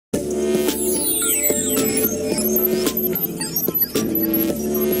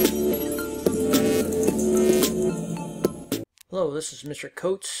this is Mr.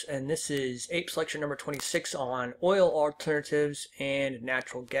 Coates, and this is APES lecture number 26 on oil alternatives and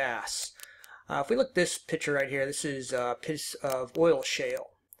natural gas. If we look at this picture right here, this is a piece of oil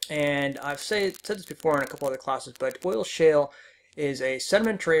shale. And I've said this before in a couple other classes, but oil shale is a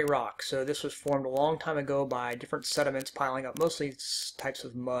sedimentary rock. So this was formed a long time ago by different sediments piling up, mostly types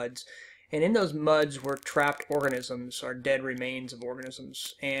of muds. And in those muds were trapped organisms, or dead remains of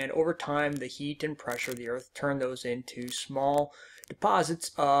organisms. And over time, the heat and pressure of the earth turned those into small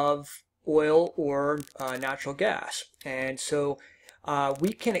deposits of oil or natural gas. And so we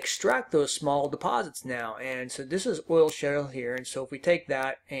can extract those small deposits now. And so this is oil shale here. And so if we take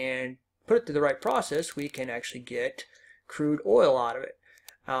that and put it through the right process, we can actually get crude oil out of it.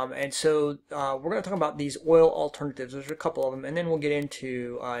 And so we're going to talk about these oil alternatives. There's a couple of them, and then we'll get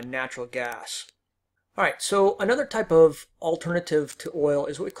into natural gas. All right, so another type of alternative to oil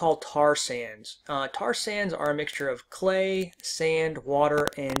is what we call tar sands. Tar sands are a mixture of clay, sand, water,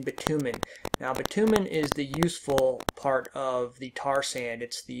 and bitumen. Now, bitumen is the useful part of the tar sand.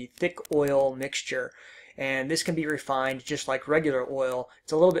 It's the thick oil mixture, and this can be refined just like regular oil.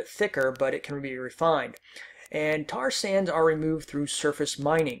 It's a little bit thicker, but it can be refined. And tar sands are removed through surface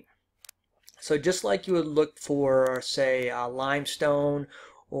mining. So just like you would look for, say, limestone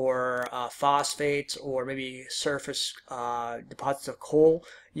or phosphates or maybe surface deposits of coal,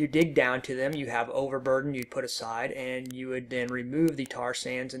 you dig down to them, you have overburden you'd put aside, and you would then remove the tar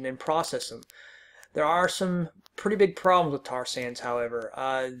sands and then process them. There are some pretty big problems with tar sands, however.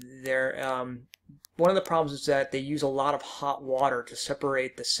 One of the problems is that they use a lot of hot water to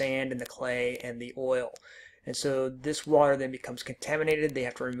separate the sand and the clay and the oil. And so this water then becomes contaminated. They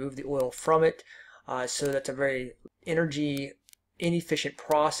have to remove the oil from it. So that's a very energy inefficient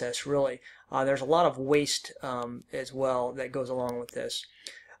process, really. There's a lot of waste as well that goes along with this.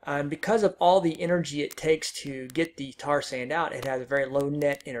 And because of all the energy it takes to get the tar sand out, it has a very low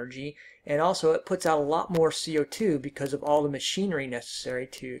net energy. And also it puts out a lot more CO2 because of all the machinery necessary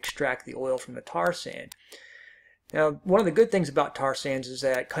to extract the oil from the tar sand. Now, one of the good things about tar sands is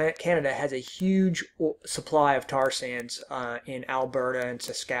that Canada has a huge supply of tar sands in Alberta and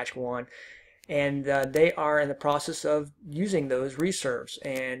Saskatchewan, and they are in the process of using those reserves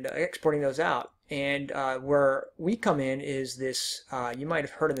and exporting those out. And where we come in is this, you might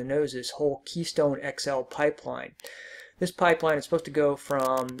have heard in the news, this whole Keystone XL pipeline. This pipeline is supposed to go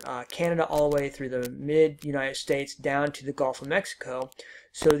from Canada all the way through the mid-United States down to the Gulf of Mexico.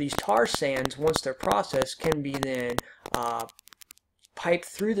 So these tar sands, once they're processed, can be then piped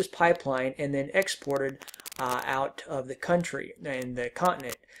through this pipeline and then exported out of the country and the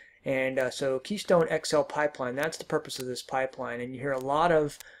continent. And so Keystone XL pipeline, that's the purpose of this pipeline. And you hear a lot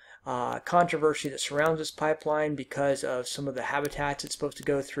of controversy that surrounds this pipeline because of some of the habitats it's supposed to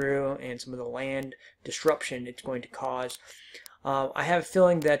go through and some of the land disruption it's going to cause. I have a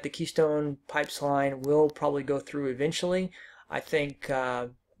feeling that the Keystone pipeline will probably go through eventually. I think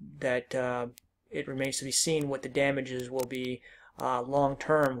that it remains to be seen what the damages will be long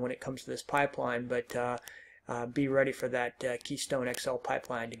term when it comes to this pipeline, but be ready for that Keystone XL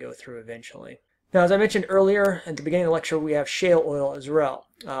pipeline to go through eventually. Now, as I mentioned earlier at the beginning of the lecture, we have shale oil as well.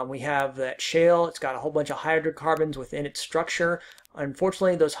 We have that shale. It's got a whole bunch of hydrocarbons within its structure.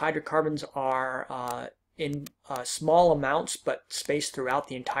 Unfortunately, those hydrocarbons are in small amounts but spaced throughout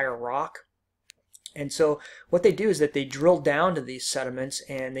the entire rock. And so what they do is that they drill down to these sediments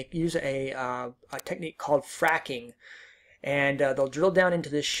and they use a technique called fracking. And they'll drill down into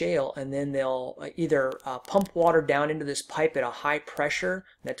this shale, and then they'll either pump water down into this pipe at a high pressure,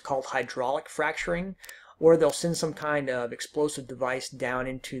 that's called hydraulic fracturing, or they'll send some kind of explosive device down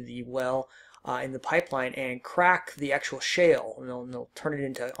into the well in the pipeline and crack the actual shale, and they'll turn it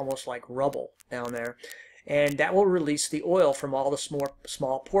into almost like rubble down there. And that will release the oil from all the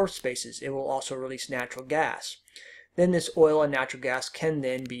small pore spaces. It will also release natural gas. Then this oil and natural gas can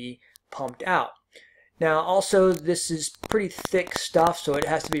then be pumped out. Now, also, this is pretty thick stuff, so it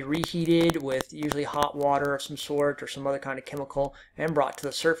has to be reheated with usually hot water of some sort or some other kind of chemical and brought to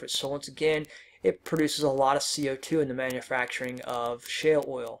the surface. So once again, it produces a lot of CO2 in the manufacturing of shale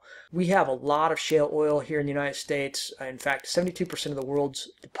oil. We have a lot of shale oil here in the United States. In fact, 72% of the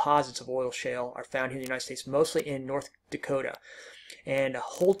world's deposits of oil shale are found here in the United States, mostly in North Dakota. And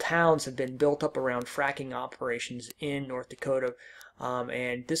whole towns have been built up around fracking operations in North Dakota.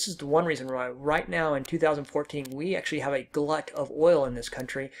 And this is the one reason why right now in 2014 we actually have a glut of oil in this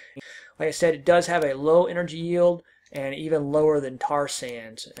country. Like I said, it does have a low energy yield and even lower than tar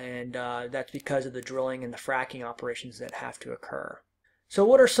sands, and that's because of the drilling and the fracking operations that have to occur. So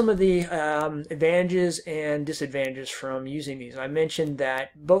what are some of the advantages and disadvantages from using these? I mentioned that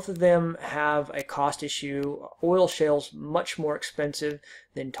both of them have a cost issue. Oil shale's much more expensive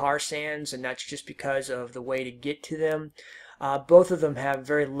than tar sands, and that's just because of the way to get to them. Both of them have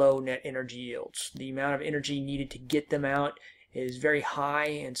very low net energy yields. The amount of energy needed to get them out is very high,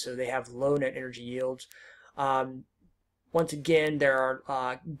 and so they have low net energy yields. Once again, there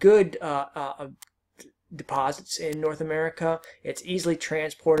are good deposits in North America. It's easily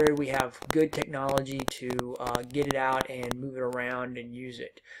transported. We have good technology to get it out and move it around and use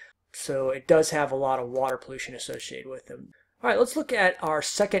it. So it does have a lot of water pollution associated with them. All right, let's look at our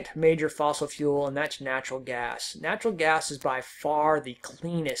second major fossil fuel, and that's natural gas. Natural gas is by far the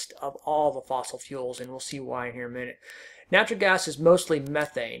cleanest of all the fossil fuels, and we'll see why in here in a minute. Natural gas is mostly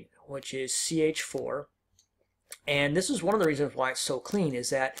methane, which is CH4. And this is one of the reasons why it's so clean,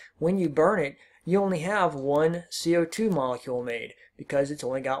 is that when you burn it, you only have one CO2 molecule made because it's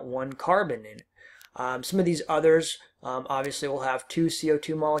only got one carbon in it. Some of these others obviously will have two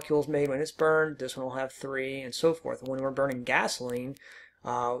CO2 molecules made when it's burned. This one will have three, and so forth. When we're burning gasoline,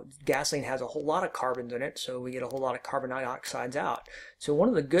 gasoline has a whole lot of carbons in it, so we get a whole lot of carbon dioxides out. So one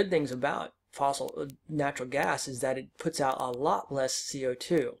of the good things about natural gas is that it puts out a lot less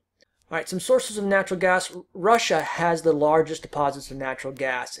CO2. All right, some sources of natural gas. Russia has the largest deposits of natural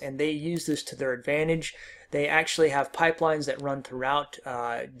gas, and they use this to their advantage. They actually have pipelines that run throughout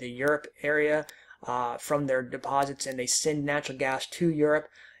the Europe area from their deposits, and they send natural gas to Europe,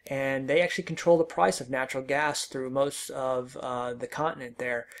 and they actually control the price of natural gas through most of the continent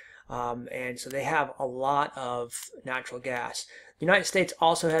there. And so they have a lot of natural gas. The United States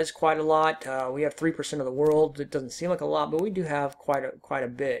also has quite a lot. We have 3% of the world. It doesn't seem like a lot, but we do have quite a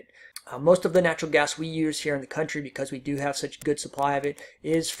bit. Most of the natural gas we use here in the country, because we do have such a good supply of it,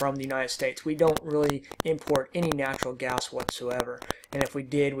 is from the United States. We don't really import any natural gas whatsoever. And if we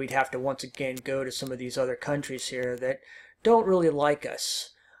did, we'd have to once again go to some of these other countries here that don't really like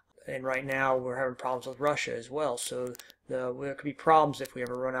us. And right now we're having problems with Russia as well. So there could be problems if we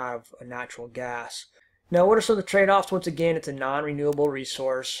ever run out of natural gas. Now, what are some of the trade-offs? Once again, it's a non-renewable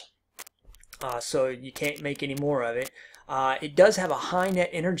resource, so you can't make any more of it. It does have a high net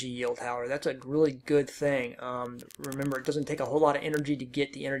energy yield, however. That's a really good thing. Remember, it doesn't take a whole lot of energy to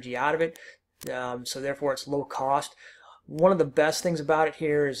get the energy out of it, so therefore it's low cost. One of the best things about it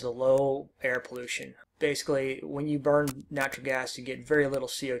here is the low air pollution. Basically, when you burn natural gas, you get very little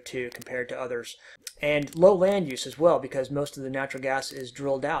CO2 compared to others. And low land use as well, because most of the natural gas is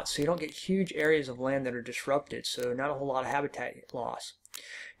drilled out, so you don't get huge areas of land that are disrupted, so not a whole lot of habitat loss.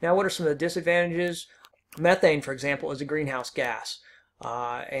 Now, what are some of the disadvantages? Methane, for example, is a greenhouse gas.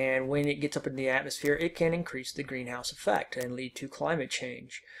 And when it gets up in the atmosphere, it can increase the greenhouse effect and lead to climate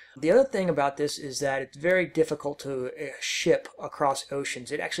change. The other thing about this is that it's very difficult to ship across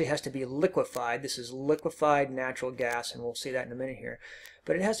oceans. It actually has to be liquefied. This is liquefied natural gas, and we'll see that in a minute here.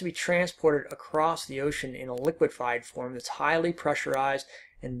 But it has to be transported across the ocean in a liquefied form that's highly pressurized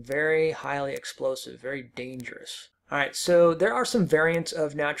and very highly explosive, very dangerous. All right, so there are some variants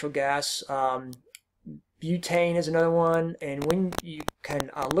of natural gas. Butane is another one, and when you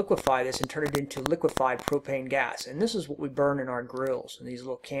can liquefy this and turn it into liquefied propane gas, and this is what we burn in our grills, and these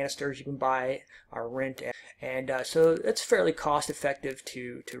little canisters you can buy or rent, and so it's fairly cost effective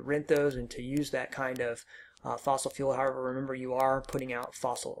to rent those and to use that kind of fossil fuel. However, remember, you are putting out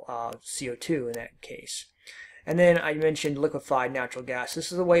fossil CO2 in that case. And then I mentioned liquefied natural gas.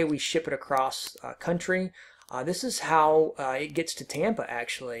 This is the way we ship it across country. This is how it gets to Tampa,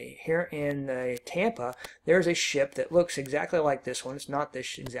 actually. Here in Tampa, there's a ship that looks exactly like this one. It's not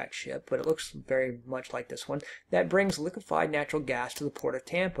this exact ship, but it looks very much like this one, that brings liquefied natural gas to the port of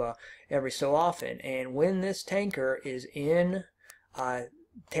Tampa every so often. And when this tanker is in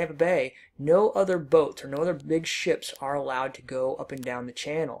Tampa Bay, no other boats or no other big ships are allowed to go up and down the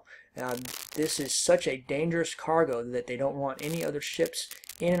channel. This is such a dangerous cargo that they don't want any other ships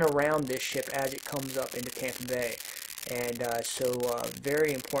in and around this ship as it comes up into Tampa Bay. And so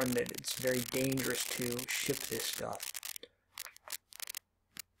very important that it's very dangerous to ship this stuff.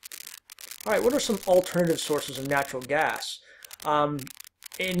 All right, what are some alternative sources of natural gas?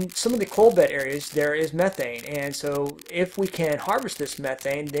 In some of the coal bed areas, there is methane, and so if we can harvest this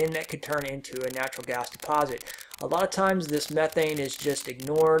methane, then that could turn into a natural gas deposit. A lot of times this methane is just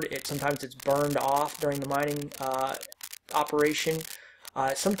ignored. Sometimes it's burned off during the mining operation.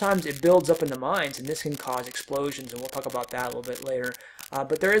 Sometimes it builds up in the mines, and this can cause explosions, and we'll talk about that a little bit later.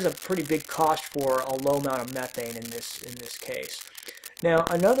 But there is a pretty big cost for a low amount of methane in this case. Now,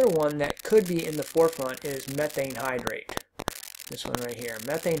 another one that could be in the forefront is methane hydrate. This one right here,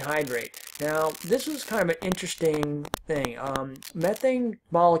 methane hydrate. Now, this is kind of an interesting thing. Methane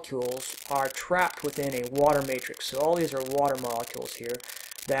molecules are trapped within a water matrix. So all these are water molecules here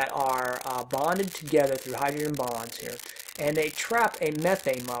that are bonded together through hydrogen bonds here. And they trap a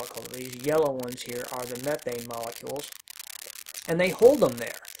methane molecule. These yellow ones here are the methane molecules. And they hold them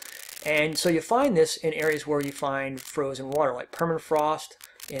there. And so you find this in areas where you find frozen water, like permafrost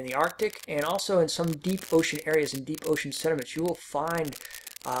in the Arctic, and also in some deep ocean areas and deep ocean sediments. You will find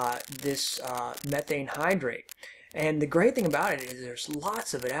this methane hydrate. And the great thing about it is there's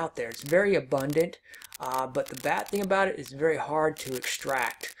lots of it out there. It's very abundant, but the bad thing about it is very hard to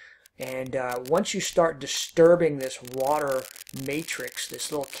extract. And once you start disturbing this water matrix,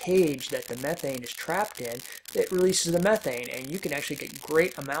 this little cage that the methane is trapped in, it releases the methane, and you can actually get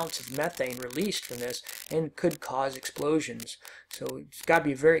great amounts of methane released from this and could cause explosions. So you've got to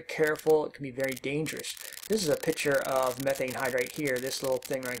be very careful. It can be very dangerous. This is a picture of methane hydrate here, this little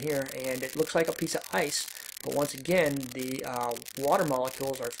thing right here, and it looks like a piece of ice. But once again, the water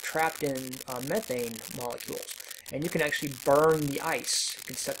molecules are trapped in methane molecules. And you can actually burn the ice. You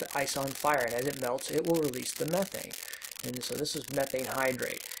can set the ice on fire, and as it melts, it will release the methane. And so this is methane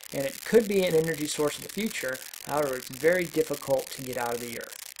hydrate. And it could be an energy source in the future. However, it's very difficult to get out of the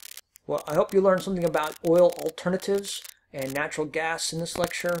earth. Well, I hope you learned something about oil alternatives and natural gas in this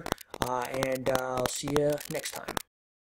lecture. And I'll see you next time.